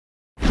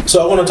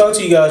So I want to talk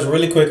to you guys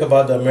really quick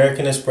about the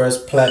American Express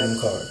Platinum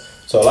Card.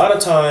 So a lot of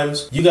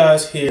times you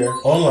guys hear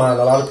online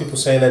a lot of people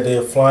saying that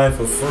they're flying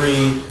for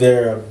free,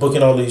 they're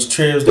booking all these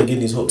trips, they're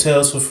getting these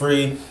hotels for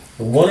free.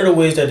 One of the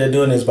ways that they're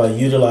doing is by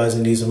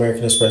utilizing these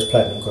American Express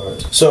Platinum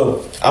cards.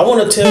 So I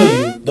want to tell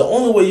you, the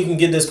only way you can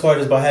get this card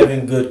is by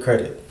having good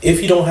credit.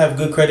 If you don't have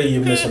good credit,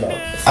 you're missing out.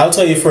 I'll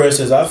tell you, for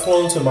instance, I've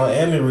flown to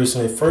Miami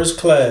recently, first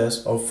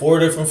class on 4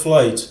 different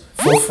flights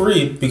for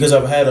free because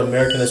I've had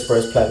American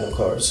Express Platinum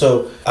cards.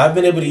 So I've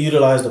been able to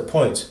utilize the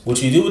points.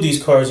 What you do with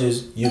these cards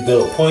is you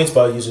build points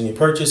by using your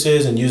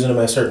purchases and using them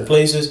at certain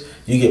places.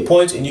 You get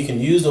points and you can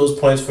use those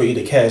points for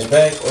either cash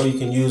back or you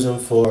can use them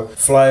for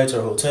flights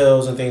or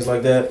hotels and things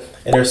like that.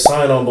 And there's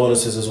sign-on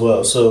bonuses as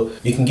well. So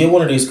you can get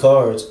one of these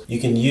cards, you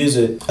can use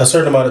it a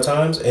certain amount of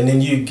times, and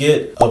then you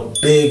get a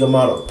big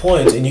amount of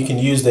points and you can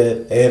use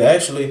that. And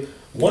actually,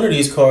 one of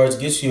these cards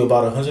gets you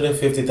about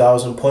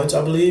 150,000 points,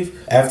 I believe,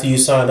 after you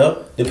sign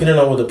up, depending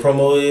on what the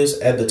promo is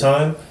at the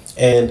time.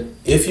 And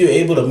if you're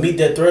able to meet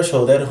that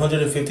threshold, that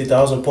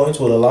 150,000 points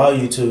will allow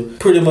you to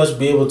pretty much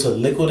be able to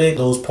liquidate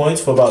those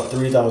points for about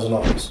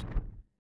 $3,000.